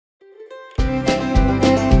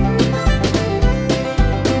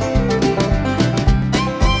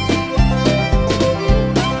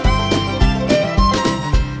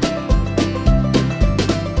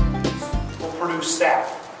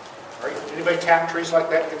tap trees like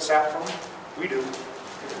that get sap from them? We do.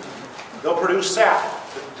 They'll produce sap.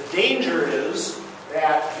 The danger is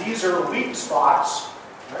that these are weak spots.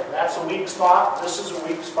 Right? That's a weak spot, this is a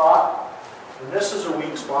weak spot, and this is a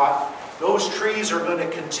weak spot. Those trees are going to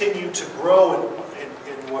continue to grow in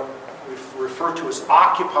what we refer to as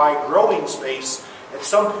occupied growing space. At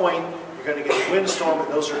some point, you're going to get a windstorm, and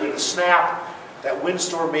those are going to snap. That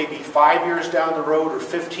windstorm may be 5 years down the road or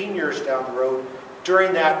 15 years down the road.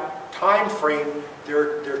 During that time frame,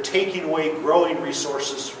 they're taking away growing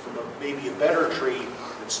resources from maybe a better tree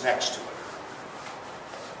that's next to it.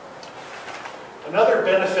 Another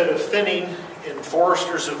benefit of thinning, and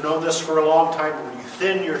foresters have known this for a long time, when you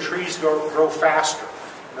thin, your trees grow faster.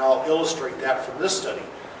 And I'll illustrate that from this study.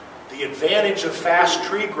 The advantage of fast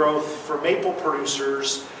tree growth for maple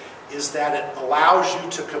producers is that it allows you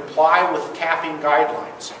to comply with tapping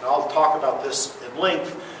guidelines. And I'll talk about this in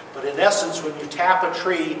length, but in essence, when you tap a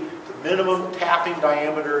tree, the minimum tapping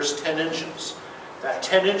diameter is 10 inches. That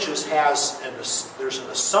 10 inches there's an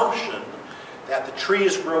assumption that the tree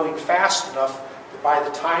is growing fast enough that by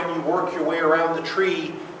the time you work your way around the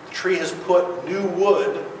tree has put new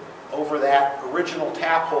wood over that original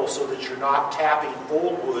tap hole so that you're not tapping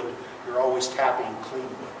old wood, you're always tapping clean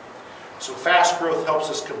wood. So fast growth helps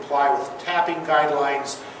us comply with tapping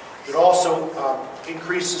guidelines. It also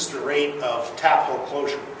increases the rate of tap hole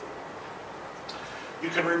closure. You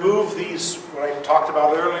can remove these, what I talked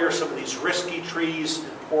about earlier, some of these risky trees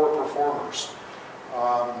and poor performers.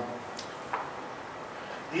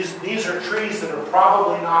 These are trees that are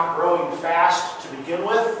probably not growing fast to begin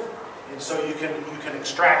with, and so you can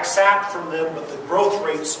extract sap from them, but the growth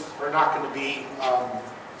rates are not going to be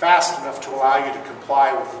fast enough to allow you to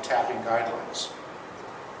comply with the tapping guidelines.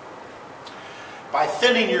 By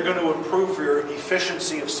thinning, you're going to improve your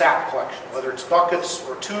efficiency of sap collection, whether it's buckets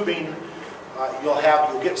or tubing. You'll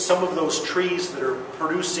get some of those trees that are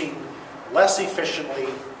producing less efficiently,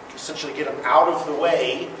 essentially get them out of the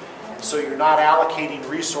way, and so you're not allocating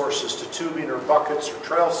resources to tubing or buckets or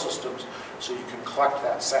trail systems so you can collect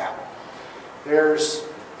that sap. There's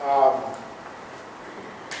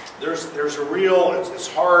a real, it's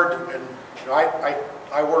hard, and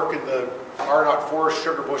I work in the Arnott Forest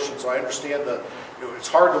Sugarbush, and so I understand it's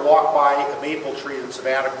hard to walk by a maple tree that's of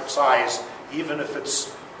adequate size, even if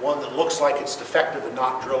it's one that looks like it's defective, and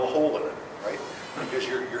not drill a hole in it, right? Because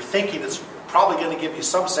you're thinking it's probably going to give you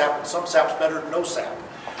some sap, and some sap's better than no sap.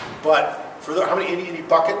 But for any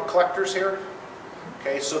bucket collectors here?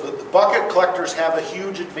 Okay, so the bucket collectors have a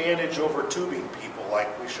huge advantage over tubing people,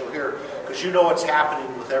 like we show here, because you know what's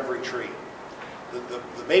happening with every tree.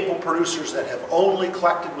 The maple producers that have only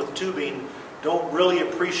collected with tubing don't really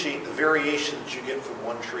appreciate the variation that you get from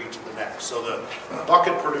one tree to the next. So the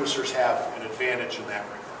bucket producers have an advantage in that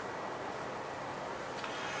regard.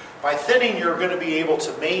 By thinning, you're going to be able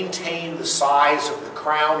to maintain the size of the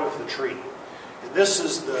crown of the tree. And this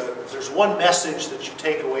is if there's one message that you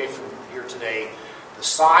take away from here today, the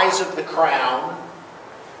size of the crown,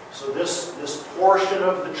 so this portion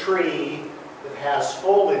of the tree that has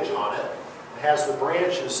foliage on it, and has the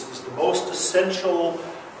branches, is the most essential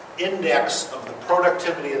index of the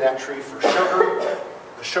productivity of that tree for sugar,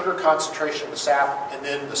 the sugar concentration of the sap, and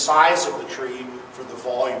then the size of the tree for the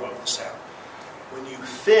volume of the sap. When you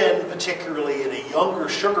thin, particularly in a younger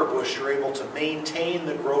sugar bush, you're able to maintain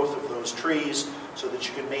the growth of those trees so that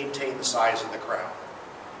you can maintain the size of the crown.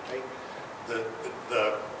 Okay?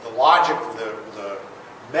 The logic, the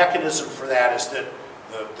mechanism for that is that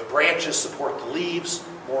the branches support the leaves,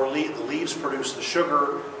 the leaves produce the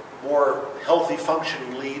sugar, more healthy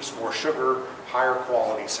functioning leaves, more sugar, higher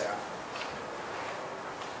quality sap.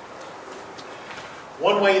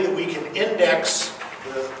 One way that we can index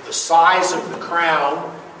the size of the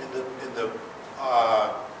crown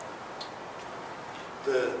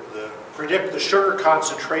predict the sugar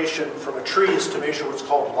concentration from a tree is to measure what's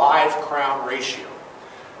called live crown ratio.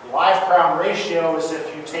 The live crown ratio is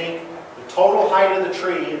if you take the total height of the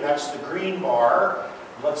tree, and that's the green bar.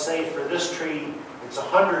 Let's say for this tree it's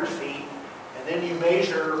 100 feet, and then you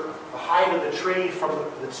measure the height of the tree from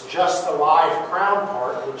that's just the live crown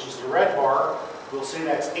part, which is the red bar. We'll say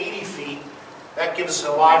that's 80 feet. That gives us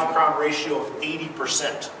a live crown ratio of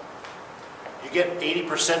 80%. You get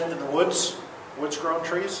 80% in the woods grown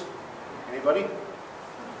trees? Anybody?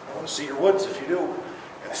 I want to see your woods if you do.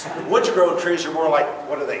 The woods grown trees are more like,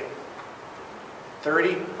 what are they?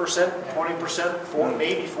 30%, 20%,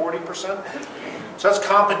 maybe 40%? So that's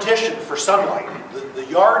competition for sunlight. The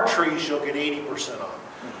yard trees you'll get 80% on.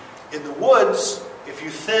 In the woods, if you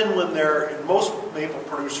thin when and most maple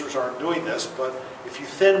producers aren't doing this, but if you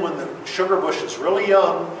thin when the sugar bush is really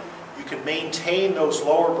young, you can maintain those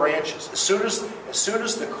lower branches. As soon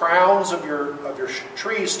as the crowns of your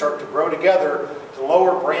trees start to grow together, the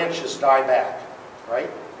lower branches die back, right?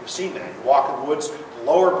 You've seen that. You walk in the woods, the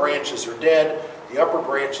lower branches are dead, the upper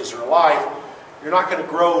branches are alive. You're not going to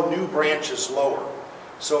grow new branches lower.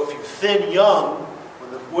 So if you thin young, when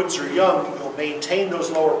the woods are young, you'll maintain those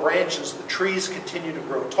lower branches. The trees continue to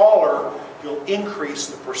grow taller, you'll increase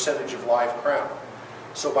the percentage of live crown.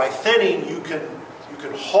 So by thinning, you can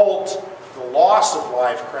halt the loss of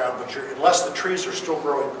live crown, but unless the trees are still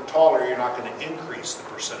growing taller, you're not going to increase the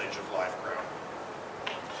percentage of live crown.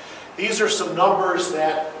 These are some numbers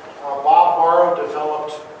that Bob Barrow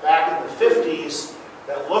developed back in the 50s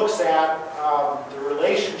that looks at the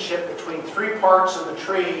relationship between 3 parts of the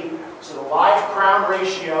tree. So the live crown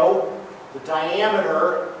ratio, the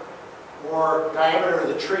diameter, or diameter of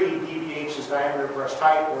the tree, DBH is diameter of breast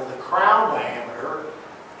height, or the crown diameter,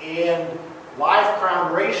 and live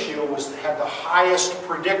crown ratio had the highest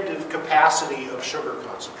predictive capacity of sugar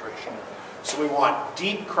concentration. So we want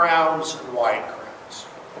deep crowns and wide crowns.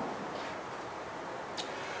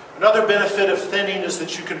 Another benefit of thinning is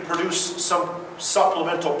that you can produce some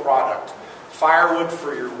supplemental product. Firewood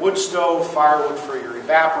for your wood stove, firewood for your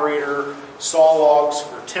evaporator, saw logs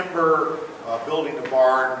for timber, building a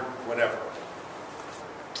barn, whatever.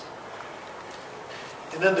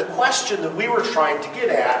 And then the question that we were trying to get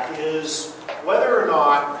at is whether or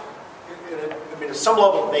not, I mean, at some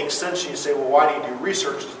level it makes sense. You say, well, why do you do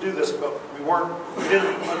research to do this? But we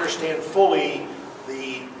didn't understand fully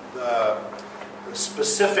the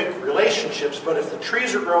specific relationships. But if the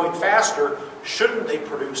trees are growing faster, shouldn't they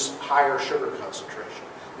produce higher sugar concentration?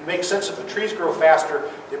 It makes sense. If the trees grow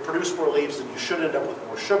faster, they produce more leaves, then you should end up with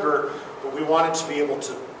more sugar. But we wanted to be able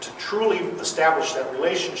to truly establish that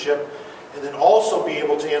relationship, and then also be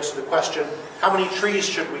able to answer the question, how many trees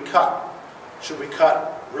should we cut? Should we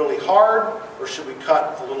cut really hard, or should we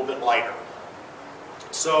cut a little bit lighter?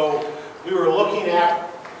 So we were looking at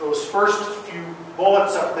those first few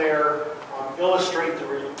bullets up there, illustrate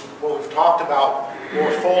what we've talked about.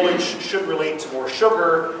 More foliage should relate to more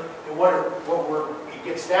sugar, and what it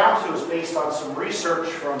gets down to is based on some research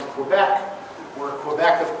from Quebec, where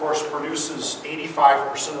Quebec, of course, produces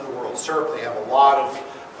 85% of the world's syrup. They have a lot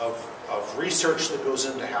of research that goes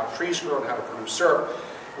into how trees grow and how to produce syrup.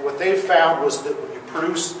 And what they found was that when you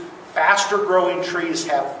produce faster growing trees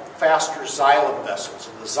have faster xylem vessels.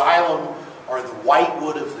 And the xylem are the white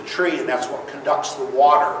wood of the tree, and that's what conducts the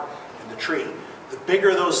water in the tree.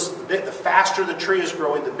 The faster the tree is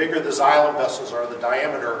growing, the bigger the xylem vessels are, the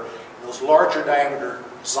diameter. And those larger diameter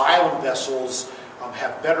xylem vessels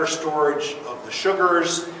have better storage of the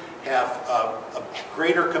sugars, have a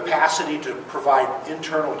greater capacity to provide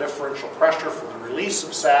internal differential pressure for the release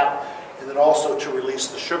of sap, and then also to release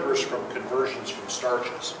the sugars from conversions from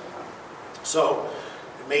starches. So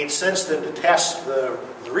it made sense then to test the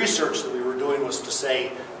research that we were doing was to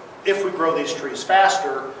say, if we grow these trees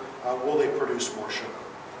faster, will they produce more sugar?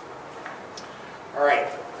 All right,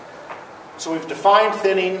 so we've defined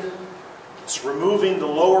thinning. It's removing the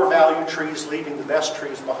lower value trees, leaving the best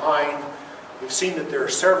trees behind. We've seen that there are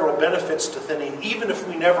several benefits to thinning, even if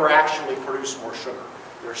we never actually produce more sugar.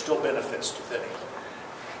 There are still benefits to thinning.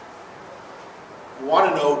 You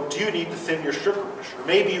want to know, do you need to thin your sugar bush? Or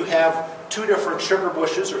maybe you have 2 different sugar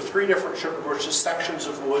bushes or 3 different sugar bushes, sections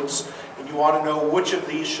of woods, and you want to know which of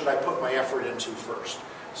these should I put my effort into first.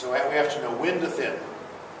 So we have to know when to thin.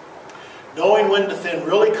 Knowing when to thin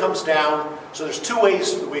really comes down, so there's 2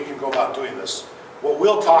 ways that we can go about doing this. What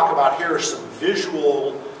we'll talk about here are some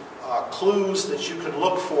visual clues that you can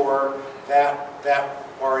look for that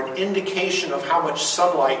are an indication of how much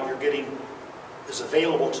sunlight you're getting is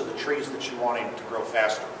available to the trees that you're wanting to grow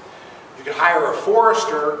faster. You can hire a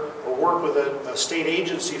forester or work with a state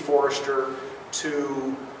agency forester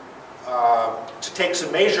to take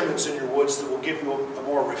some measurements in your woods that will give you a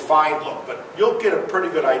more refined look. But you'll get a pretty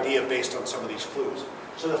good idea based on some of these clues.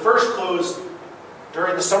 So the first clue is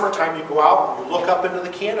during the summertime you go out and you look up into the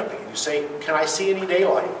canopy and you say, can I see any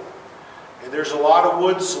daylight? And there's a lot of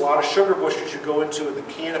woods, a lot of sugar bushes you go into and the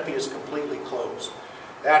canopy is completely closed.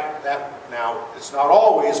 Now, it's not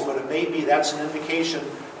always, but it may be that's an indication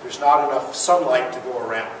there's not enough sunlight to go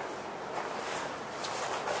around.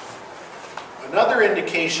 Another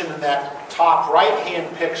indication in that top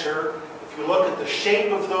right-hand picture, if you look at the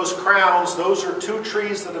shape of those crowns, those are 2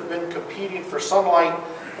 trees that have been competing for sunlight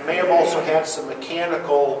and may have also had some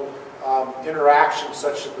mechanical interactions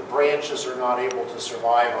such that the branches are not able to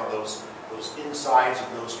survive on those insides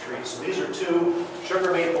of those trees. So these are 2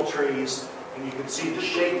 sugar maple trees, and you can see the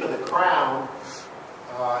shape of the crown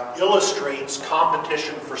illustrates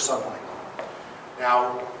competition for sunlight.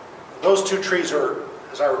 Now, Those two trees are,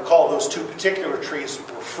 as I recall, those two particular trees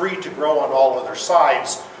were free to grow on all other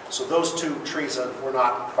sides, so those two trees were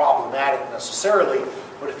not problematic necessarily.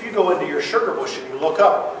 But if you go into your sugar bush and you look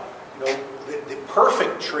up, you know, the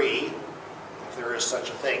perfect tree, if there is such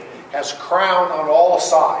a thing, has crown on all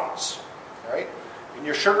sides, right? In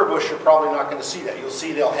your sugar bush, you're probably not going to see that. You'll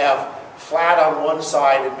see they'll have flat on one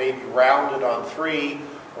side and maybe rounded on three,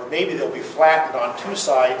 or maybe they'll be flattened on two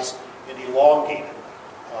sides and elongated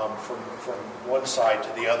from one side to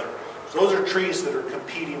the other. So those are trees that are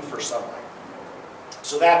competing for sunlight.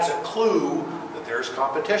 So that's a clue that there's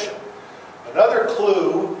competition. Another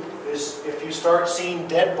clue is if you start seeing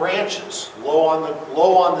dead branches low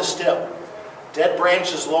on the stem. Dead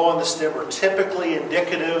branches low on the stem are typically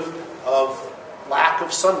indicative of lack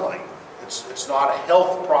of sunlight. It's not a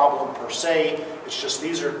health problem per se, it's just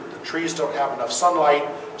the trees don't have enough sunlight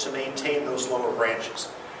to maintain those lower branches.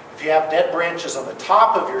 If you have dead branches on the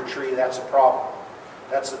top of your tree, that's a problem.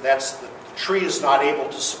 The tree is not able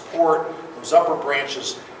to support those upper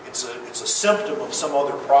branches. It's a symptom of some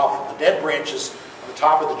other problem. The dead branches on the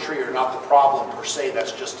top of the tree are not the problem per se,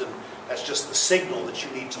 that's just the signal that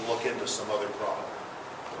you need to look into some other problem.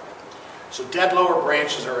 So dead lower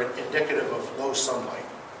branches are indicative of low sunlight.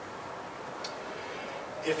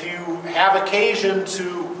 If you have occasion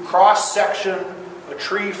to cross-section a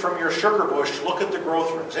tree from your sugar bush, look at the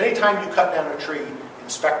growth rings. Anytime you cut down a tree,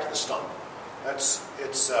 inspect the stump. There's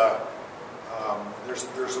a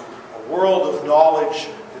world of knowledge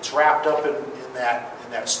that's wrapped up in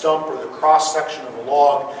that stump or the cross-section of a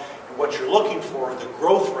log. And what you're looking for are the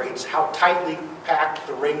growth rates, how tightly packed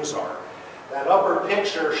the rings are. That upper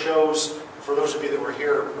picture shows, for those of you that were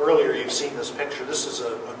here earlier, you've seen this picture. This is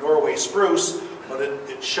a Norway spruce, but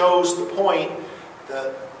it shows the point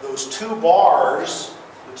that those two bars,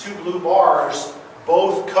 the two blue bars,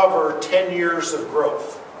 both cover 10 years of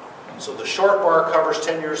growth. So the short bar covers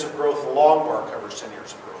 10 years of growth, the long bar covers 10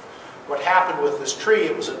 years of growth. What happened with this tree,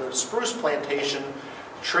 it was in a spruce plantation,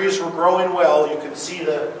 the trees were growing well, you can see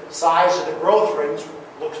the size of the growth rings,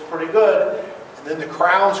 looks pretty good, and then the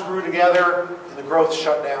crowns grew together and the growth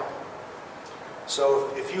shut down.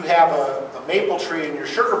 So if you have a maple tree in your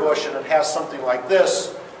sugar bush and it has something like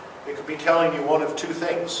this, it could be telling you one of two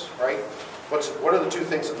things, right? What are the two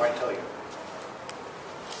things it might tell you?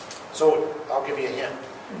 So I'll give you a hint.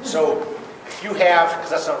 So if you have, because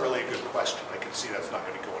that's not really a good question, I can see that's not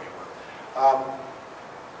going to go anywhere.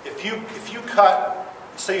 If you cut,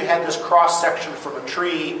 say you had this cross section from a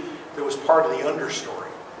tree that was part of the understory,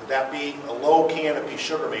 would that be a low canopy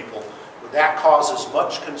sugar maple? Would that cause as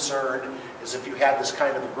much concern as if you had this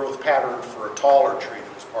kind of a growth pattern for a taller tree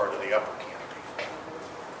that was part of the upper canopy?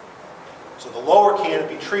 So the lower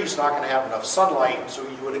canopy tree is not going to have enough sunlight, so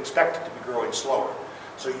you would expect it to be growing slower.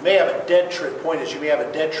 So you may have a dead tree, the point is you may have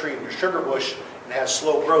a dead tree in your sugar bush and it has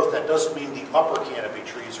slow growth. That doesn't mean the upper canopy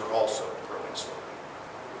trees are also growing slowly.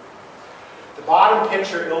 The bottom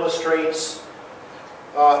picture illustrates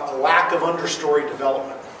a lack of understory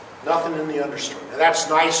development. Nothing in the understory. Now that's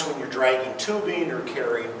nice when you're dragging tubing or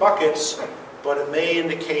carrying buckets, but it may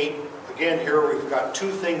indicate, again here we've got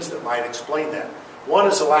two things that might explain that. One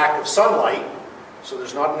is a lack of sunlight, so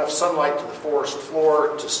there's not enough sunlight to the forest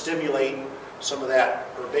floor to stimulate some of that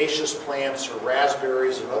herbaceous plants or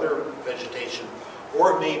raspberries and other vegetation,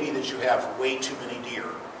 or it may be that you have way too many deer,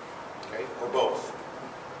 okay, or both.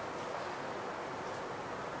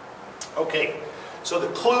 Okay, so the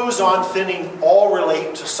clues on thinning all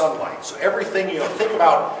relate to sunlight. So everything, think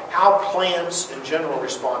about how plants in general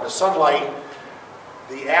respond to sunlight.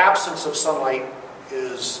 The absence of sunlight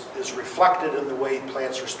is reflected in the way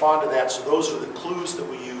plants respond to that, so those are the clues that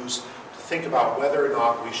we use to think about whether or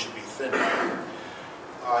not we should be thinning.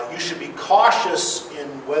 You should be cautious in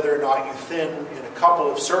whether or not you thin in a couple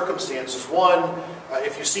of circumstances. One,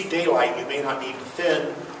 if you see daylight, you may not need to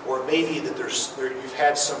thin, or it may be that you've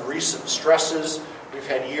had some recent stresses. We've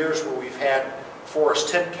had years where we've had forest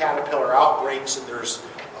tent caterpillar outbreaks and there's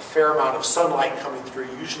a fair amount of sunlight coming through.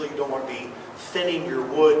 Usually you don't want to be thinning your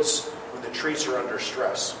woods when the trees are under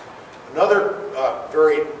stress. Another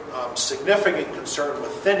very significant concern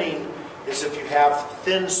with thinning is if you have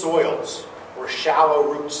thin soils or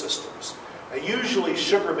shallow root systems. Now, usually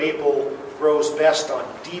sugar maple grows best on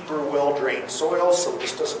deeper, well-drained soils, so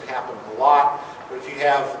this doesn't happen a lot. But if you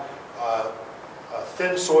have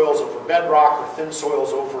thin soils over bedrock or thin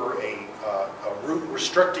soils over a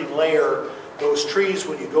root-restricting layer, those trees,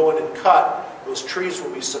 when you go in and cut, those trees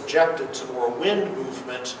will be subjected to more wind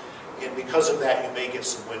movement, and because of that, you may get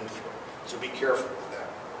some wind flow. So be careful with that.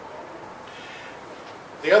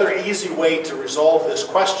 The other easy way to resolve this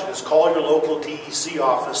question is call your local DEC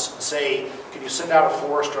office and say, can you send out a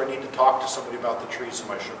forester? I need to talk to somebody about the trees in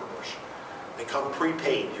my sugar bush. They come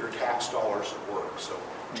prepaid, your tax dollars at work, so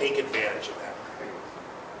take advantage of that.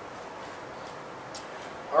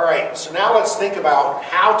 All right, so now let's think about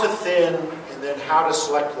how to thin and then how to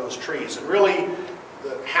select those trees. And really,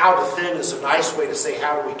 the how to thin is a nice way to say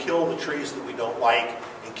how do we kill the trees that we don't like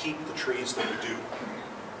and keep the trees that we do.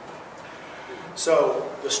 So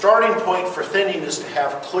the starting point for thinning is to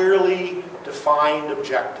have clearly defined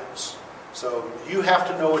objectives. So you have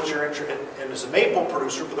to know what you're interested in. And as a maple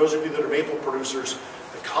producer, for those of you that are maple producers,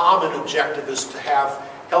 the common objective is to have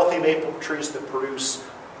healthy maple trees that produce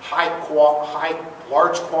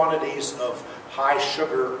large quantities of high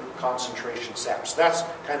sugar concentration sap. So that's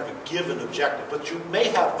kind of a given objective. But you may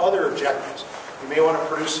have other objectives. You may want to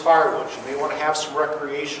produce firewood. You may want to have some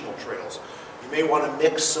recreational trails. You may want to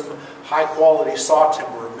mix some high-quality saw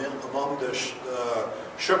timber among the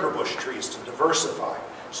sugarbush trees to diversify.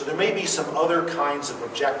 So there may be some other kinds of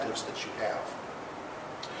objectives that you have.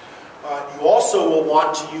 You also will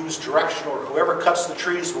want to use directional, or whoever cuts the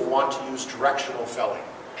trees will want to use directional felling.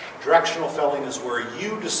 Directional felling is where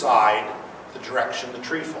you decide the direction the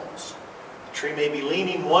tree falls. The tree may be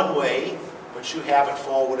leaning one way, but you have it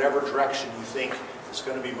fall whatever direction you think is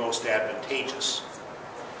going to be most advantageous.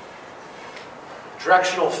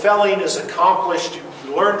 Directional felling is accomplished.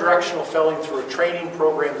 You learn directional felling through a training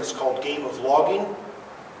program that's called Game of Logging.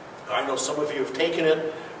 I know some of you have taken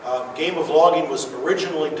it. Game of Logging was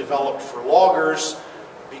originally developed for loggers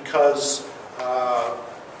because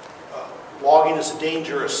logging is a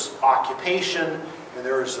dangerous occupation, and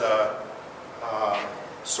there's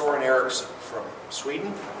Soren Eriksson from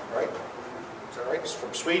Sweden, right? Is that right? He's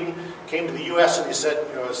from Sweden, came to the U.S. and he said,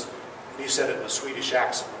 you know, he said it in a Swedish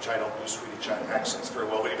accent, which I don't do Swedish accents very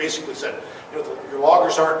well, but he basically said, you know, your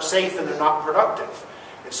loggers aren't safe and they're not productive.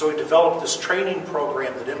 And so he developed this training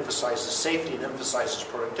program that emphasizes safety and emphasizes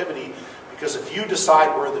productivity, because if you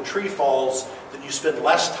decide where the tree falls, then you spend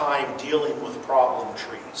less time dealing with problem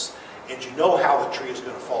trees. And you know how the tree is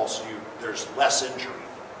going to fall, so there's less injury.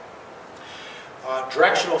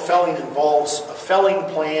 Directional felling involves a felling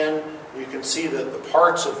plan. You can see the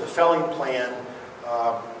parts of the felling plan.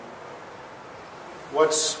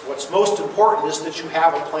 What's most important is that you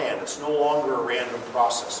have a plan. It's no longer a random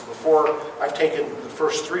process. Before, I've taken the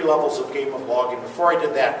first 3 levels of Game of Logging. Before I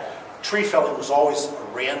did that, tree felling was always a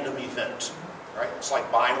random event. Right? It's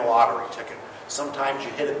like buying a lottery ticket. Sometimes you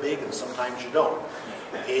hit it big and sometimes you don't.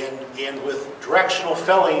 And with directional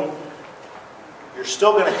felling, you're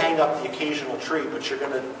still going to hang up the occasional tree, but you're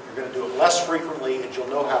going to do it less frequently, and you'll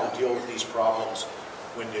know how to deal with these problems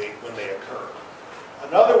when they occur.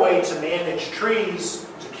 Another way to manage trees,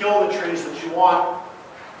 to kill the trees that you want,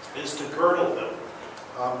 is to girdle them.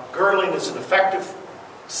 Girdling is an effective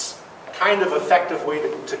way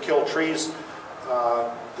to kill trees.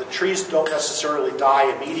 The trees don't necessarily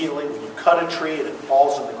die immediately. When you cut a tree and it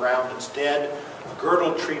falls in the ground, it's dead. A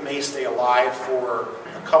girdled tree may stay alive for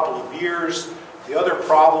a couple of years. The other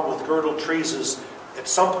problem with girdled trees is at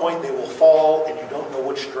some point they will fall and you don't know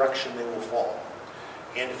which direction they will fall.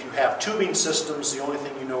 And if you have tubing systems, the only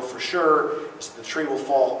thing you know for sure is that the tree will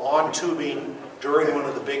fall on tubing during one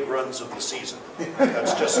of the big runs of the season.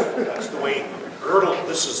 That's the way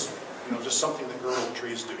this is just something that girdled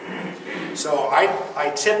trees do. So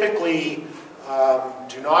I typically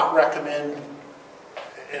do not recommend,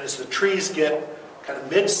 and as the trees get kind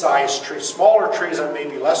of mid-sized trees, smaller trees I may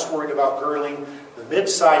be less worried about girdling. The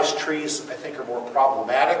mid-sized trees I think are more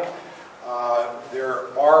problematic.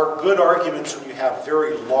 There are good arguments when you have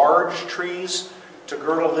very large trees to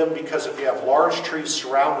girdle them, because if you have large trees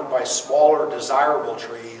surrounded by smaller desirable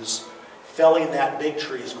trees, felling that big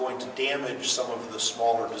tree is going to damage some of the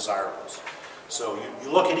smaller desirables. So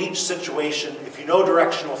you look at each situation. If you know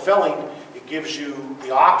directional felling, it gives you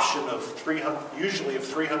the option of usually of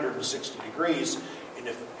 360 degrees,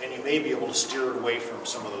 and you may be able to steer it away from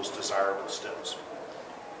some of those desirable stems.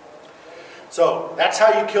 So that's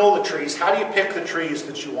how you kill the trees. How do you pick the trees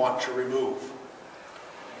that you want to remove?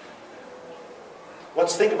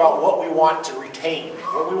 Let's think about what we want to retain.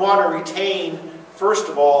 What we want to retain, first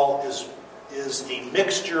of all, is a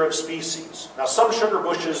mixture of species. Now, some sugar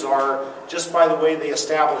bushes are, just by the way they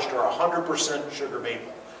established, are 100% sugar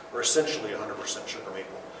maple, or essentially 100% sugar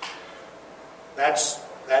maple.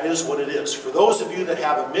 That is what it is. For those of you that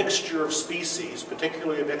have a mixture of species,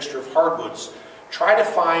 particularly a mixture of hardwoods, try to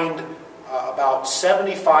find about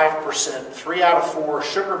 75%, 3 out of 4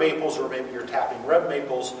 sugar maples, or maybe you're tapping red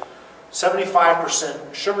maples,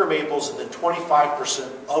 75% sugar maples, and then 25%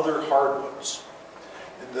 other hardwoods.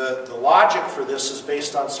 And the logic for this is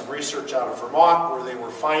based on some research out of Vermont, where they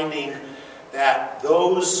were finding that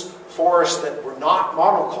those forests that were not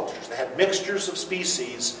monocultures, that had mixtures of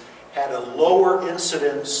species, had a lower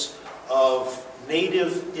incidence of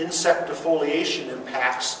native insect defoliation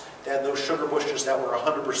impacts than those sugar bushes that were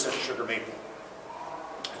 100% sugar maple.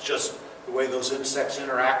 It's just the way those insects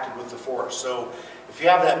interacted with the forest. So if you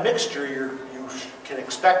have that mixture, you can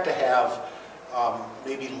expect to have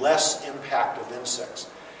maybe less impact of insects.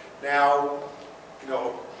 Now,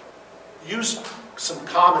 use some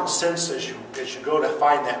common sense as you go to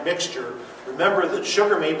find that mixture. Remember that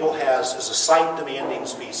sugar maple is a site-demanding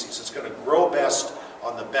species. It's going to grow best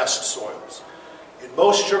on the best soils. In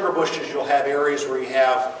most sugar bushes, you'll have areas where you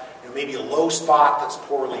have maybe a low spot that's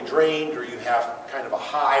poorly drained, or you have kind of a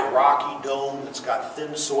high rocky dome that's got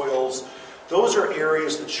thin soils. Those are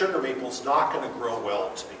areas that sugar maple is not going to grow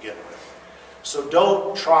well to begin with. So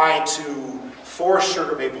don't try to force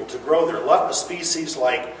sugar maple to grow there. Let the species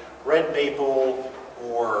like red maple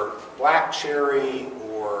or black cherry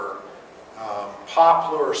or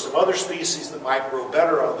poplar or some other species that might grow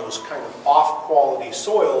better on those kind of off-quality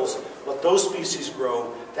soils, let those species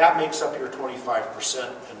grow. That makes up your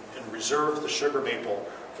 25%, and reserve the sugar maple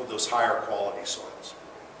for those higher quality soils.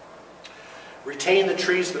 Retain the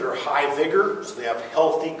trees that are high vigor, so they have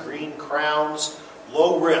healthy green crowns,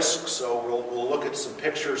 low risk. So we'll look at some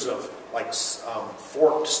pictures of like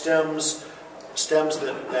forked stems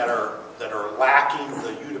that are lacking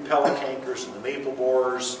the Utapelicankers and the maple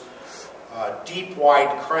borers. Deep,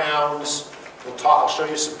 wide crowns. I'll show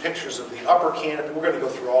you some pictures of the upper canopy. We're going to go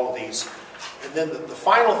through all of these. And then the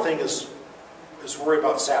final thing is worry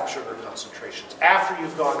about sap sugar concentrations. After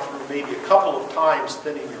you've gone through maybe a couple of times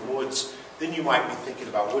thinning your woods, then you might be thinking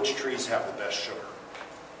about which trees have the best sugar.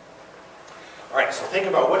 All right, so think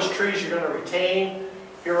about which trees you're going to retain.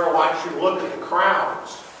 Here I want you to look at the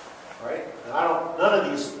crowns. Right? And none of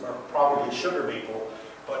these are probably sugar maple,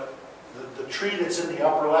 but the tree that's in the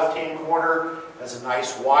upper left-hand corner has a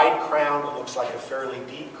nice wide crown. It looks like a fairly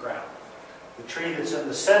deep crown. The tree that's in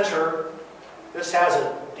the center, this has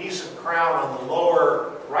a decent crown on the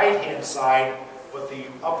lower right-hand side, but the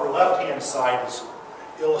upper left-hand side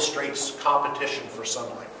illustrates competition for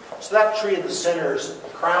sunlight. So that tree in the center, the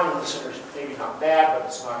crown in the center is maybe not bad, but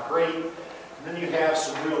it's not great. And then you have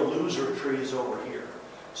some real loser trees over here.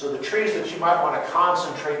 So the trees that you might want to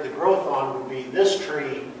concentrate the growth on would be this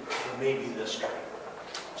tree and maybe this tree.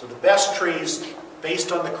 So the best trees,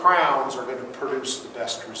 based on the crowns, are going to produce the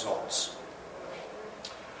best results.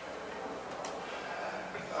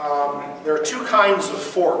 There are two kinds of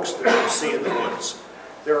forks that you see in the woods.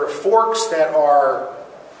 There are forks that are,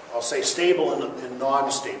 I'll say, stable and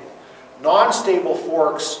non-stable. Non-stable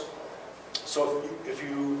forks, so if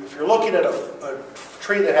you're looking at a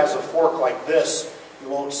tree that has a fork like this, you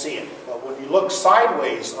won't see it. But when you look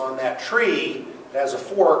sideways on that tree that has a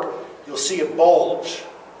fork, you'll see a bulge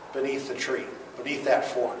beneath the tree, beneath that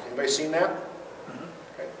fork. Anybody seen that?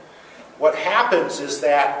 Okay. What happens is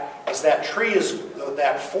that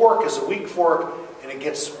that fork is a weak fork, and it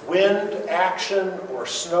gets wind action or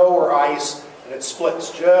snow or ice, and it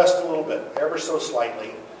splits just a little bit, ever so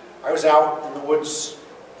slightly. I was out in the woods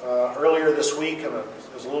earlier this week, and it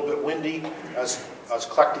was a little bit windy. I was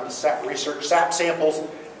collecting research sap samples.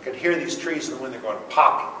 I could hear these trees in the wind. They're going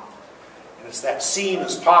popping. And it's that seam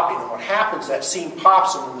is popping. And what happens, that seam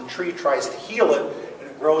pops, and when the tree tries to heal it, and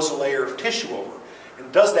it grows a layer of tissue over it. And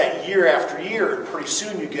it does that year after year, and pretty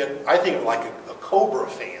soon you get, I think, like a cobra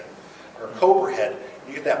fan, or a cobra head.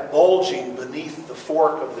 You get that bulging beneath the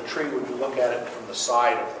fork of the tree when you look at it from the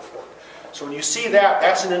side of the fork. So when you see that,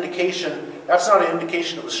 that's an indication, that's not an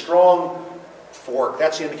indication of a strong fork,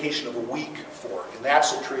 that's the indication of a weak fork, and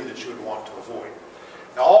that's a tree that you would want to avoid.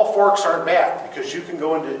 Now, all forks aren't bad, because you can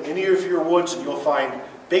go into any of your woods and you'll find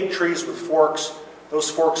big trees with forks. Those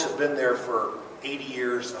forks have been there for 80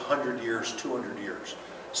 years, 100 years, 200 years.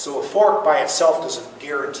 So a fork by itself doesn't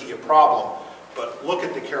guarantee a problem, but look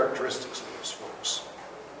at the characteristics of those forks.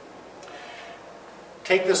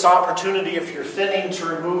 Take this opportunity, if you're thinning, to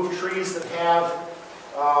remove trees that have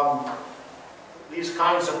these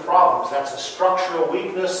kinds of problems. That's a structural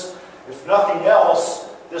weakness. If nothing else,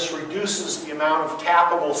 this reduces the amount of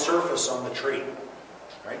tappable surface on the tree.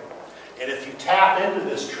 Right? And if you tap into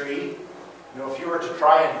this tree, if you were to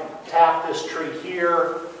try and tap this tree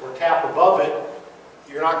here or tap above it,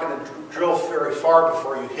 you're not going to drill very far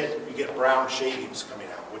before you get brown shavings coming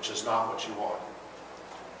out, which is not what you want.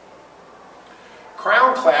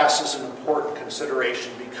 Crown class is an important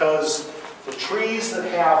consideration because the trees that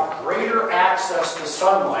have greater access to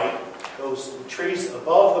sunlight, those trees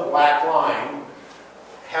above the black line,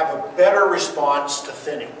 have a better response to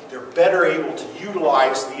thinning. They're better able to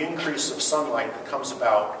utilize the increase of sunlight that comes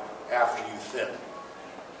about after you thin.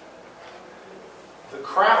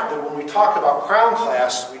 When we talk about crown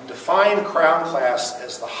class, we define crown class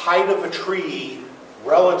as the height of a tree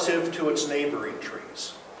relative to its neighboring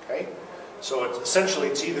trees. Okay? So essentially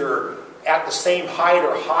it's either at the same height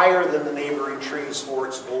or higher than the neighboring trees, or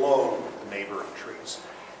it's below the neighboring trees.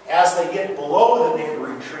 As they get below the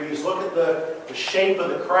neighboring trees, look at the shape of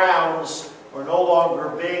the crowns are no longer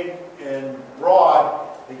big and broad.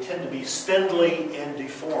 They tend to be spindly and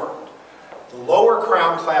deformed. The lower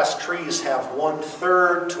crown class trees have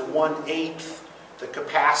 1/3 to 1/8 the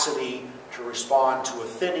capacity to respond to a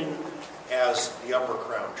thinning as the upper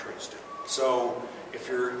crown trees do. So if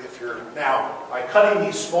you're now, by cutting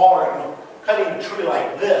these smaller, cutting a tree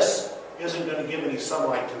like this isn't going to give any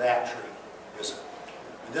sunlight to that tree, is it?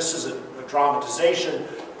 And this is a dramatization,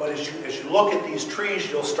 but as you look at these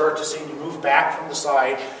trees, you'll start to see, and you move back from the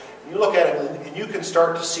side, and you look at them, and you can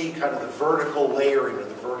start to see kind of the vertical layering or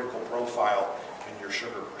the vertical profile in your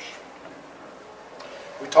sugarbush.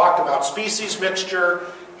 We talked about species mixture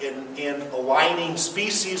in aligning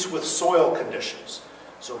species with soil conditions.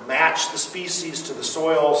 So match the species to the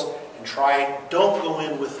soils and don't go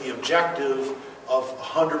in with the objective of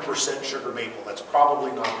 100% sugar maple. That's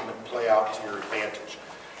probably not going to play out to your advantage.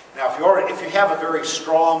 Now, if you have a very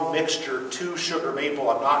strong mixture to sugar maple,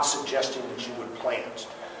 I'm not suggesting that you would plant,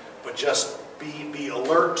 but just be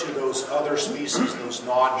alert to those other species, those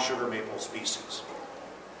non-sugar maple species.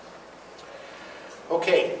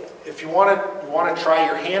 Okay, if you want to try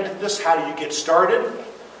your hand at this, how do you get started?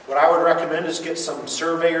 What I would recommend is get some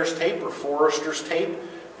surveyor's tape or forester's tape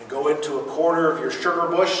and go into a corner of your sugar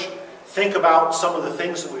bush. Think about some of the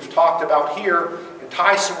things that we've talked about here and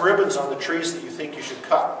tie some ribbons on the trees that you think you should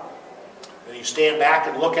cut. And you stand back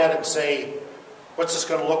and look at it and say, what's this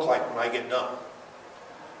going to look like when I get done?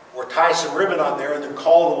 Or tie some ribbon on there and then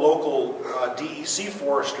call the local DEC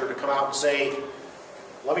forester to come out and say,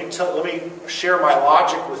 let me share my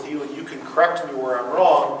logic with you and you can correct me where I'm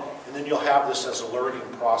wrong, and then you'll have this as a learning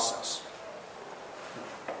process.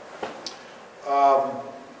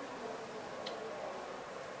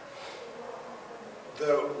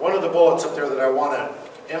 One of the bullets up there that I want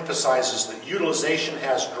to emphasize is that utilization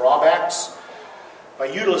has drawbacks. By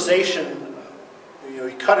utilization,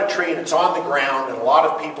 you cut a tree and it's on the ground, and a lot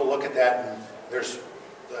of people look at that, and there's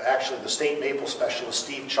actually the state maple specialist,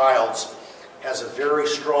 Steve Childs, has a very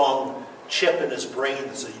strong chip in his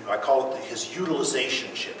brain. I call it his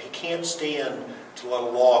utilization chip. He can't stand to let a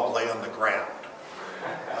log lay on the ground.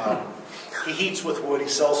 He heats with wood, he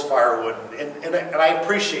sells firewood, and I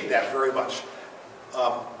appreciate that very much.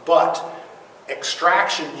 But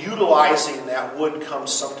extraction, utilizing that wood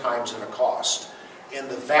comes sometimes at a cost. And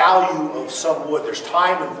the value of some wood, there's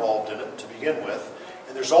time involved in it to begin with,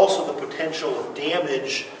 and there's also the potential of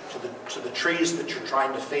damage to the trees that you're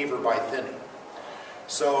trying to favor by thinning.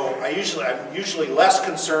 So I'm usually less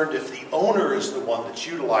concerned if the owner is the one that's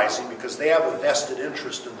utilizing, because they have a vested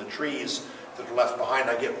interest in the trees that are left behind.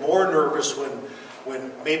 I get more nervous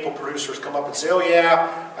when maple producers come up and say, oh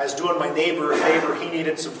yeah, I was doing my neighbor a favor, he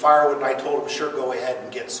needed some firewood, and I told him, sure, go ahead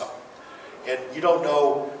and get some. And you don't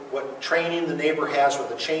know what training the neighbor has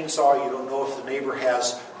with a chainsaw, you don't know if the neighbor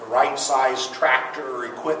has the right size tractor or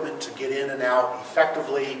equipment to get in and out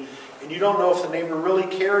effectively, and you don't know if the neighbor really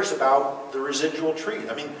cares about the residual tree.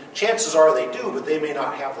 I mean, chances are they do, but they may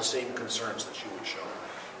not have the same concerns that you would show.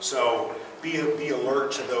 So be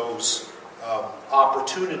alert to those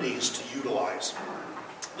opportunities to utilize.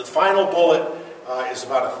 The final bullet is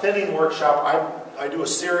about a thinning workshop. I do a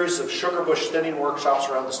series of sugarbush thinning workshops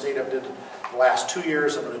around the state. I've did the last 2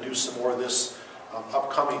 years. I'm going to do some more this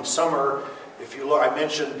upcoming summer. If you look, I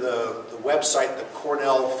mentioned the website, the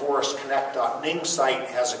Cornell ForestConnect.ning site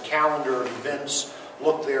has a calendar of events.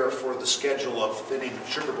 Look there for the schedule of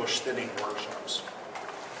sugarbush thinning workshops.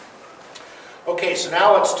 Okay, so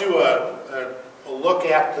now let's do a look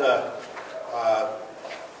at the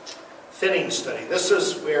thinning study. This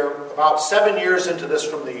is where about 7 years into this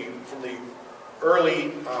from the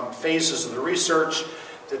early phases of the research.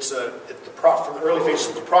 From the early phases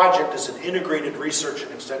of the project is an integrated research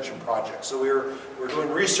and extension project. So we're doing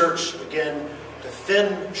research again to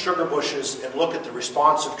thin sugar bushes and look at the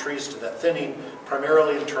response of trees to that thinning,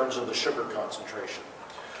 primarily in terms of the sugar concentration.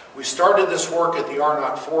 We started this work at the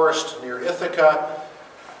Arnott Forest near Ithaca,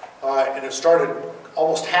 and it started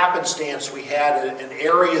almost happenstance. We had an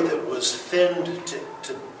area that was thinned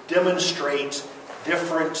to demonstrate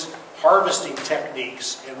different harvesting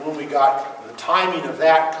techniques, and when we got the timing of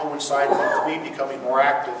that coincided with me becoming more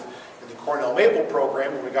active in the Cornell Maple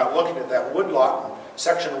program, when we got looking at that woodlot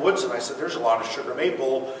section of woods, and I said, there's a lot of sugar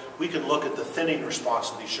maple. We can look at the thinning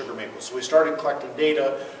response of these sugar maples. So we started collecting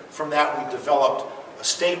data. From that, we developed a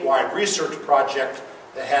statewide research project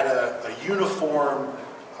that had a uniform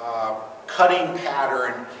cutting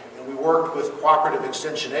pattern, and we worked with cooperative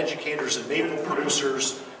extension educators and maple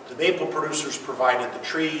producers. The maple producers provided the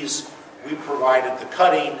trees, we provided the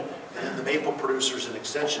cutting, and the maple producers and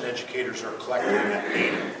extension educators are collecting that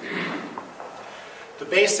data. The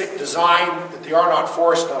basic design at the Arnott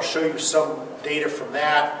Forest, and I'll show you some data from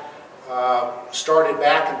that, started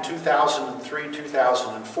back in 2003,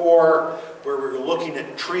 2004, where we were looking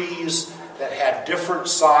at trees that had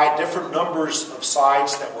different numbers of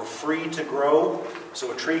sides that were free to grow.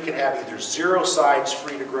 So a tree can have either 0 sides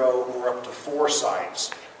free to grow or up to 4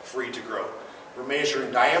 sides free to grow. We're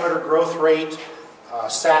measuring diameter growth rate,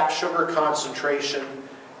 sap sugar concentration,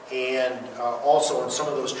 and also in some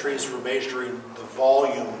of those trees we're measuring the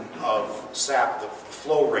volume of sap, the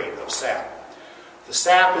flow rate of sap. The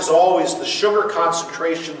sap is always, the sugar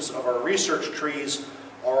concentrations of our research trees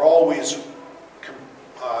are always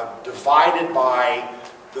divided by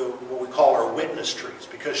what we call our witness trees.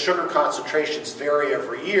 Because sugar concentrations vary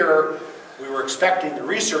every year, we were expecting the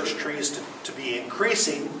research trees to be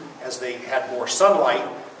increasing as they had more sunlight.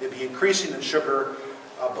 They'd be increasing in sugar,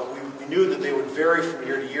 but we knew that they would vary from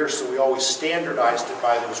year to year, so we always standardized it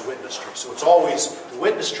by those witness trees. So it's always, the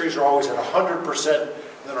witness trees are always at 100%, and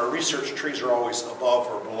then our research trees are always above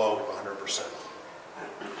or below 100%.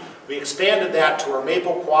 We expanded that to our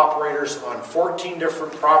maple cooperators on 14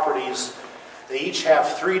 different properties. They each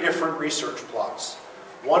have 3 different research plots.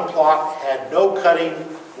 One plot had no cutting,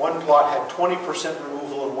 one plot had 20%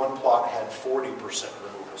 removal, and one plot had 40%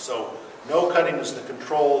 removal. So no cutting is the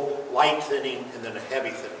control, light thinning, and then a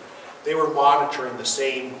heavy thinning. They were monitoring the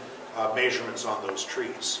same measurements on those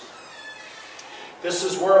trees. This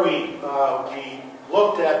is where we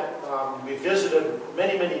looked at, we visited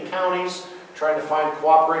many counties, trying to find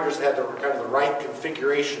cooperators that had the kind of the right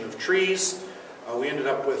configuration of trees. We ended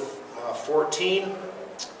up with 14.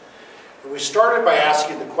 And we started by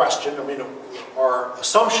asking the question, our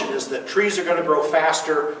assumption is that trees are going to grow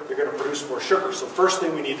faster, they're going to produce more sugar. So first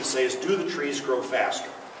thing we need to say is, do the trees grow faster?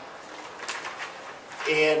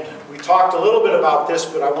 And we talked a little bit about this,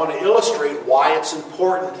 but I want to illustrate why it's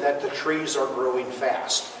important that the trees are growing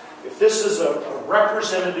fast. If this is a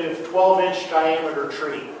representative 12-inch diameter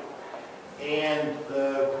tree, and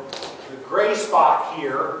the gray spot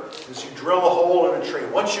here is you drill a hole in a tree.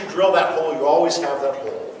 Once you drill that hole, you always have that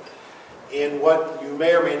hole. And what you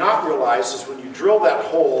may or may not realize is when you drill that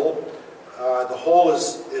hole, the hole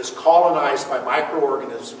is colonized by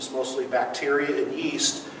microorganisms, mostly bacteria and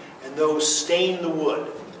yeast, and those stain the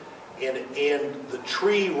wood. And the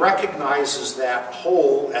tree recognizes that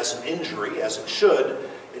hole as an injury, as it should.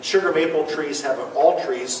 And sugar maple trees all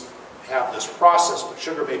trees have this process, but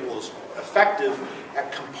sugar maple is effective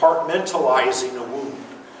at compartmentalizing a wound.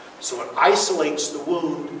 So it isolates the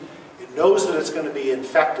wound. It knows that it's going to be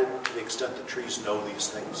infected to the extent that trees know these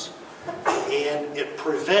things. And it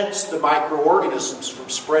prevents the microorganisms from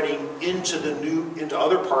spreading into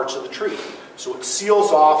other parts of the tree. So it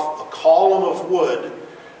seals off a column of wood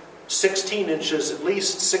 16 inches, at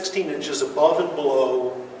least 16 inches above and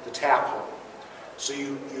below the tap hole. So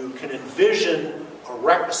you can envision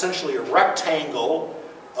essentially a rectangle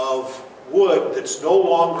of wood that's no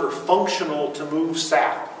longer functional to move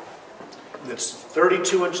sap. That's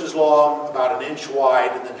 32 inches long, about 1 inch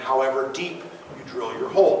wide, and then however deep you drill your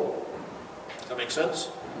hole. Does that make sense?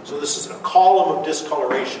 So this is a column of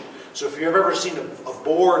discoloration. So if you've ever seen a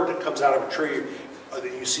board that comes out of a tree,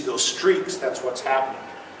 you see those streaks, that's what's happening.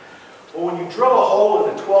 Well, when you drill a hole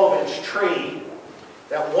in a 12-inch tree,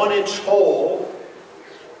 that 1-inch hole,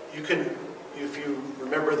 you can, if you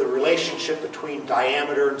remember the relationship between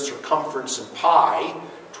diameter and circumference and pi,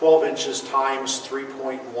 12 inches times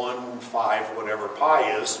 3.15, whatever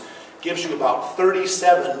pi is, gives you about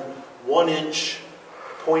 37 1-inch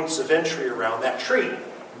points of entry around that tree.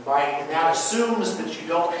 And that assumes that you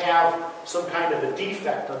don't have some kind of a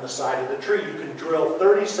defect on the side of the tree. You can drill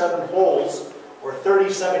 37 holes or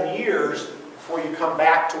 37 years before you come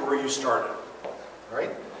back to where you started. Right?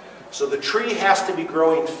 So the tree has to be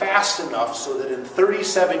growing fast enough so that in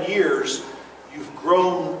 37 years you've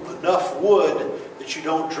grown enough wood that you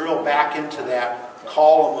don't drill back into that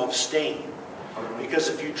column of stain. Because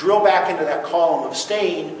if you drill back into that column of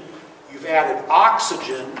stain, you've added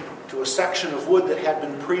oxygen to a section of wood that had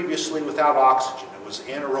been previously without oxygen. It was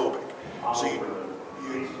anaerobic. So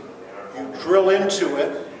you drill into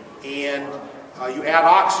it and you add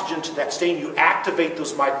oxygen to that stain, you activate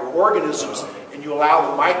those microorganisms, and you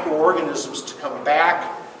allow the microorganisms to come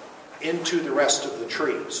back into the rest of the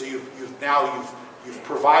tree. So you've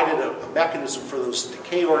provided a mechanism for those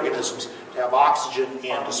decay organisms to have oxygen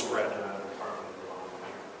and to spread.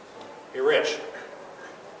 Hey, Rich.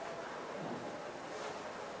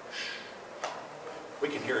 We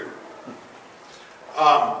can hear you.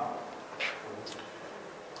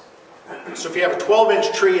 So if you have a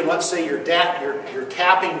 12-inch tree, and let's say your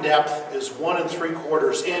tapping depth is 1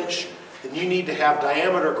 3/4 inch, then you need to have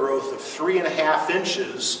diameter growth of 3.5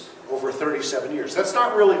 inches over 37 years. That's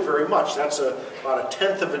not really very much. That's about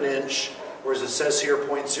 1/10 of an inch, or as it says here,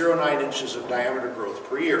 0.09 inches of diameter growth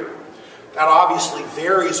per year. That obviously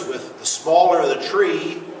varies with the smaller the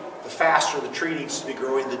tree, the faster the tree needs to be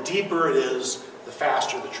growing. The deeper it is, the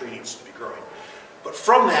faster the tree needs to be growing. But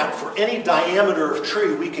from that, for any diameter of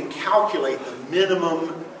tree, we can calculate the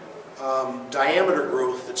minimum diameter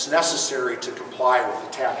growth that's necessary to comply with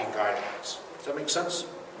the tapping guidelines. Does that make sense?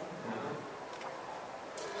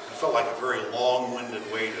 It felt like a very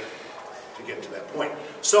long-winded way to get to that point.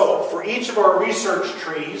 So, for each of our research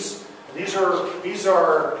trees, these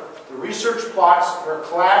are the research plots. They're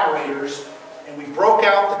collaborators, and we broke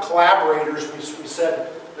out the collaborators. We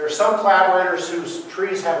said there are some collaborators whose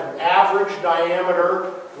trees have an average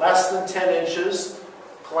diameter less than 10 inches.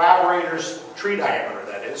 Collaborators, tree diameter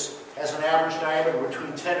that is, has an average diameter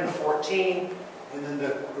between 10 and 14. And then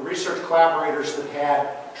the research collaborators that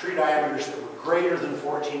had tree diameters that were greater than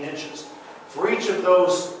 14 inches. For each of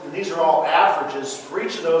those, and these are all averages, for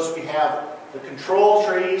each of those we have the control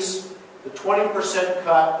trees, the 20%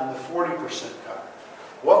 cut, and the 40% cut.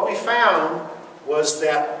 What we found was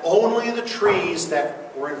that only the trees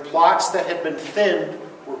that were in plots that had been thinned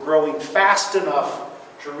were growing fast enough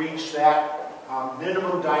to reach that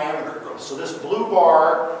minimum diameter growth. So this blue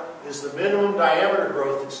bar is the minimum diameter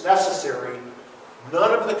growth that's necessary.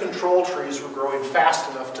 None of the control trees were growing fast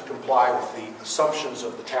enough to comply with the assumptions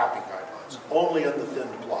of the tapping guidelines, only in the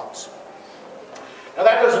thinned plots. Now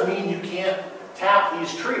that doesn't mean you can't tap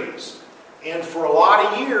these trees. And for a lot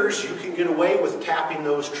of years, you can get away with tapping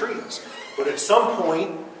those trees. But at some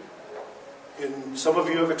point, and some of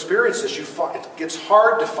you have experienced this, it gets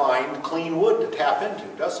hard to find clean wood to tap into,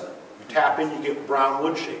 doesn't it? You tap in, you get brown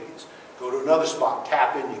wood shavings. Go to another spot,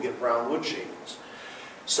 tap in, you get brown wood shavings.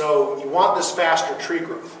 So you want this faster tree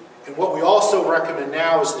growth. And what we also recommend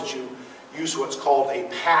now is that you use what's called a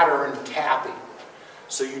pattern tapping.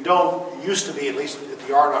 So you don't, it used to be, at least at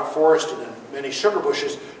the are not forested and many sugar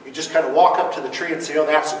bushes, you just kind of walk up to the tree and say, oh,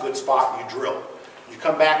 that's a good spot, and you drill. You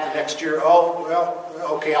come back the next year, oh,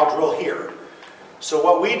 well, okay, I'll drill here. So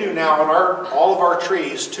what we do now in all of our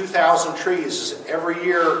trees, 2,000 trees, is every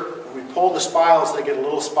year when we pull the spiles, they get a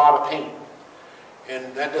little spot of paint.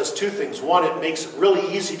 And that does two things. One, it makes it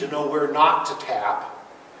really easy to know where not to tap.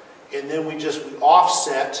 And then we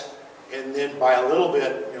offset, and then by a little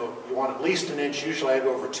bit, you want at least an inch. Usually I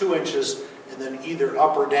go over 2 inches, and then either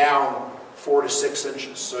up or down 4 to 6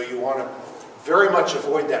 inches. So you want to very much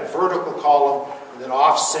avoid that vertical column, and then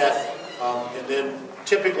offset, and then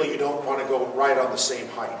typically you don't want to go right on the same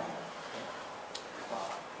height.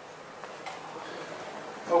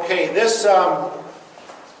 Okay, this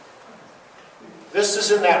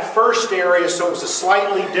is in that first area, so it was a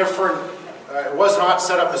slightly different, it was not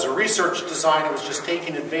set up as a research design, it was just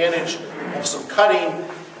taking advantage of some cutting.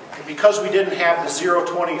 And because we didn't have the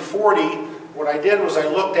 0-20-40, what I did was I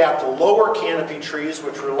looked at the lower canopy trees,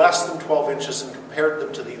 which were less than 12 inches, and compared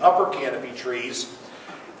them to the upper canopy trees.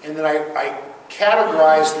 And then I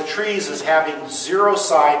categorized the trees as having 0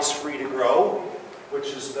 sides free to grow,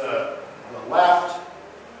 which is the left,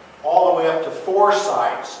 all the way up to 4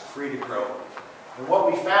 sides free to grow. And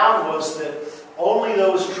what we found was that only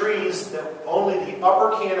those trees, only the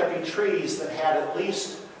upper canopy trees that had at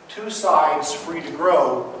least 2 sides free to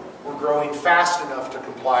grow were growing fast enough to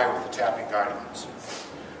comply with the tapping guidelines.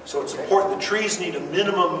 So it's important, the trees need a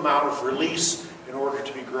minimum amount of release in order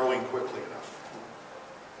to be growing quickly enough.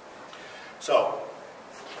 So,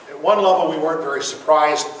 at one level we weren't very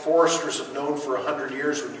surprised. Foresters have known for 100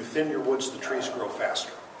 years when you thin your woods, the trees grow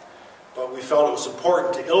faster. But we felt it was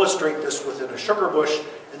important to illustrate this within a sugar bush,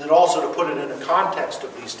 and then also to put it in the context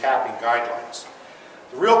of these tapping guidelines.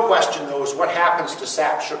 The real question, though, is what happens to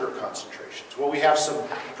sap sugar concentrations? Well, we have some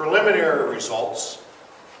preliminary results.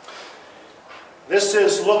 This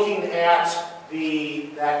is looking at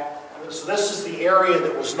so this is the area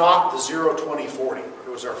that was not the 0-20-40. It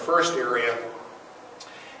was our first area.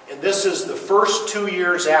 And this is the first 2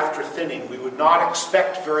 years after thinning. We would not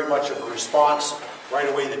expect very much of a response right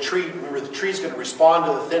away. Remember, the tree is going to respond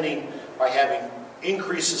to the thinning by having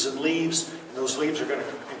increases in leaves, and those leaves are going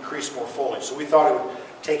to increase more foliage. So we thought it would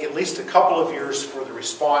take at least a couple of years for the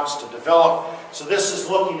response to develop. So this is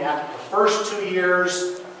looking at the first 2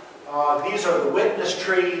 years. These are the witness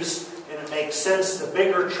trees, and it makes sense the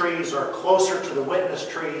bigger trees are closer to the witness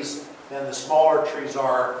trees than the smaller trees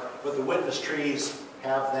are, but the witness trees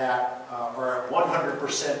have that, are at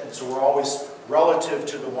 100%, and so we're always relative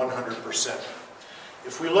to the 100%.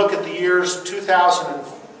 If we look at the years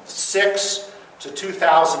 2006 to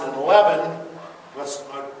 2011,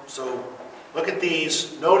 so look at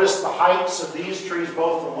these. Notice the heights of these trees,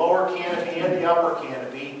 both the lower canopy and the upper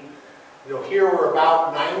canopy. Here we're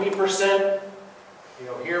about 90%.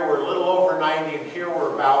 Here we're a little over 90, and here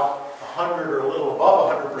we're about 100 or a little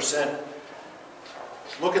above 100%.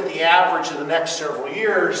 Look at the average of the next several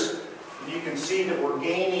years, and you can see that we're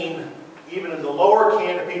gaining, even in the lower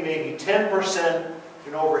canopy, maybe 10%,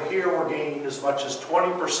 and over here we're gaining as much as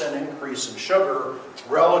 20% increase in sugar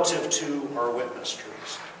relative to our witness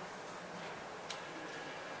trees.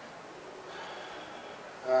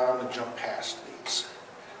 I'm going to jump past these.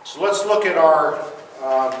 So let's look at our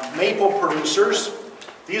maple producers.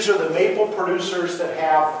 These are the maple producers that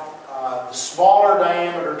have the smaller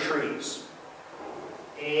diameter trees.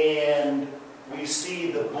 And we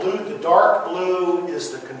see the blue, the dark blue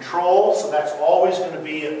is the control, so that's always going to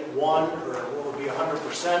be at 1, or what would be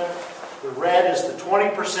 100%. The red is the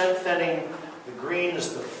 20% thinning, the green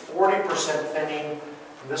is the 40% thinning,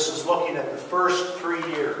 and this is looking at the first 3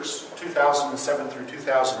 years, 2007 through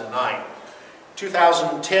 2009.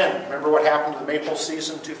 2010, remember what happened to the maple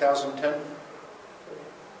season in 2010?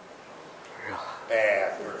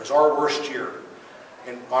 Bad. It was our worst year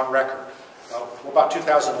on record. What about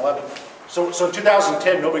 2011? So in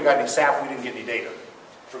 2010, nobody got any sap. We didn't get any data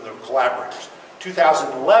from the collaborators.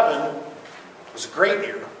 2011 was a great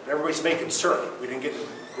year. Everybody's making syrup. We didn't get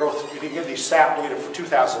growth. We didn't get any sap data for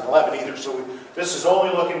 2011 either. So this is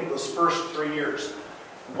only looking at those first 3 years.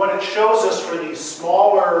 What it shows us for these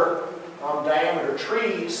smaller diameter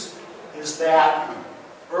trees is that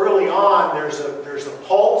early on there's a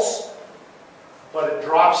pulse, but it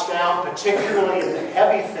drops down, particularly in the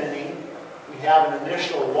heavy thinning. We have an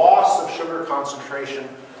initial loss of sugar concentration,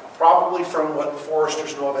 probably from what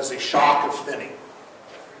foresters know of as a shock of thinning.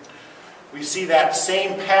 We see that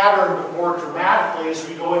same pattern, but more dramatically as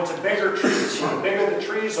we go into bigger trees. So the bigger the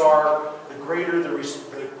trees are, the greater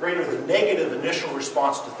the negative initial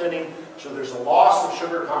response to thinning. So there's a loss of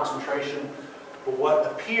sugar concentration, but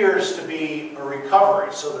what appears to be a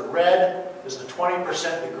recovery. So the red is the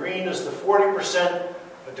 20%, the green is the 40%,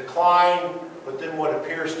 a decline, but then what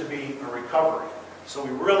appears to be a recovery. So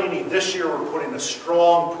we really need, this year we're putting a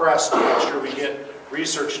strong press to make sure we get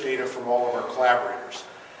research data from all of our collaborators.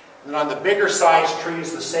 And then on the bigger sized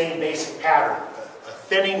trees, the same basic pattern. A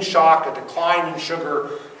thinning shock, a decline in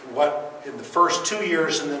sugar, in the first 2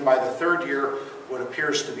 years, and then by the 3rd year, what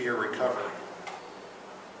appears to be a recovery.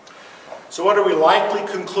 So what do we likely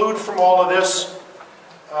conclude from all of this?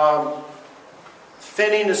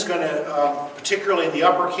 Thinning is going to, particularly in the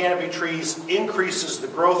upper canopy trees, increases the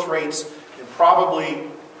growth rates and probably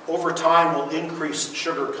over time will increase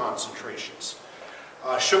sugar concentrations.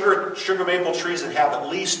 Sugar maple trees that have at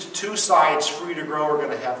least 2 sides free to grow are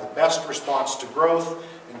going to have the best response to growth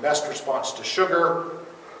and best response to sugar.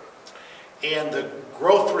 And the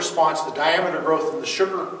growth response, the diameter growth in the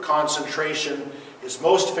sugar concentration is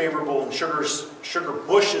most favorable in sugar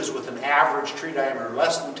bushes with an average tree diameter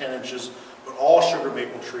less than 10 inches, but all sugar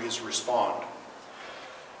maple trees respond.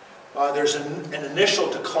 There's an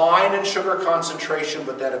initial decline in sugar concentration,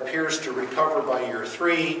 but that appears to recover by year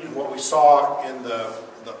 3. And what we saw in the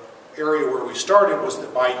area where we started was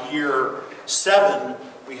that by year 7,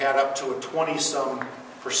 we had up to a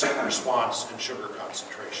 20-some% response in sugar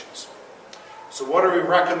concentrations. So what do we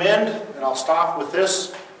recommend? And I'll stop with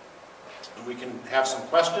this, and we can have some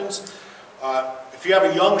questions. If you have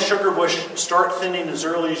a young sugar bush, start thinning as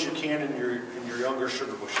early as you can in your younger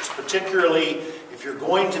sugar bushes. Particularly if you're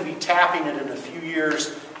going to be tapping it in a few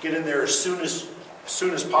years, get in there as soon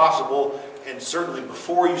as possible, and certainly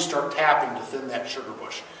before you start tapping to thin that sugar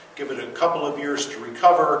bush. Give it a couple of years to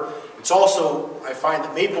recover. It's also, I find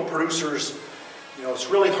that maple producers, it's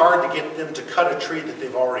really hard to get them to cut a tree that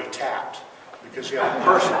they've already tapped, because you have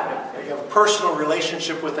a personal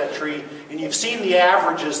relationship with that tree, and you've seen the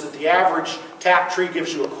averages, that the average tap tree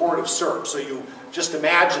gives you a quart of syrup. So you just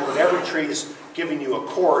imagine that every tree is giving you a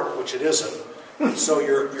quart, which it isn't. So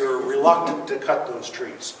you're reluctant to cut those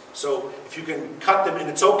trees. So if you can cut them, and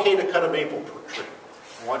it's okay to cut a maple tree.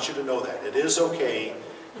 I want you to know that. It is okay.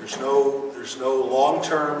 There's no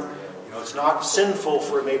long-term, it's not sinful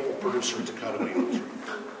for a maple producer to cut a maple tree.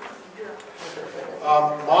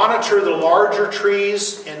 Monitor the larger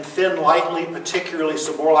trees and thin lightly, particularly,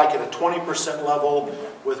 so more like at a 20% level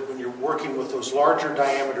when you're working with those larger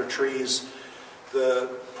diameter trees.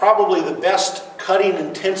 Probably the best cutting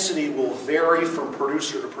intensity will vary from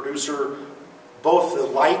producer to producer. Both the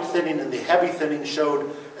light thinning and the heavy thinning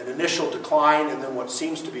showed an initial decline and then what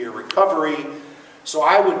seems to be a recovery. So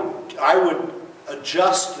I would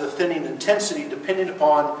adjust the thinning intensity depending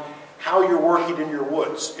upon how you're working in your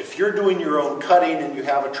woods. If you're doing your own cutting and you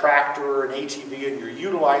have a tractor or an ATV and you're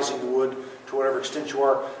utilizing the wood to whatever extent you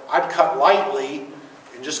are, I'd cut lightly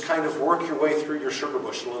and just kind of work your way through your sugar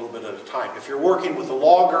bush a little bit at a time. If you're working with a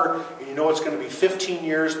logger and you know it's going to be 15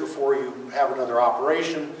 years before you have another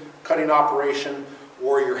operation, cutting operation,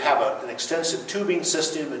 or you have an extensive tubing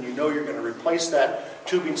system and you know you're going to replace that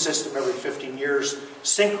tubing system every 15 years,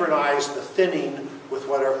 synchronize the thinning with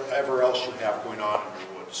whatever else you have going on in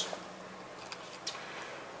your woods.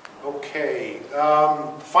 Okay,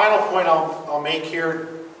 final point I'll make here,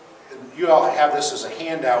 and you all have this as a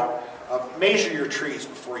handout, measure your trees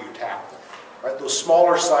before you tap them. Right? Those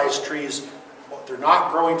smaller sized trees, they're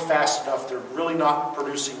not growing fast enough, they're really not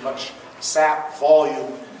producing much sap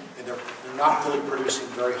volume, and they're not really producing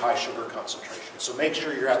very high sugar concentration. So make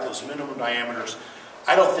sure you're at those minimum diameters.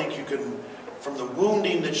 I don't think you can, from the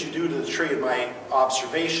wounding that you do to the tree, in my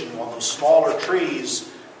observation, on those smaller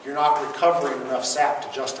trees, you're not recovering enough sap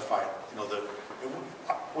to justify it.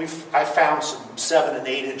 I found some 7 and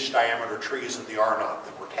 8 inch diameter trees in the R-knot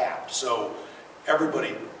that were tapped. So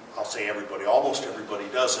everybody, I'll say everybody, almost everybody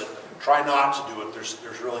does it. Try not to do it.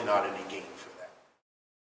 There's really not any gain for that.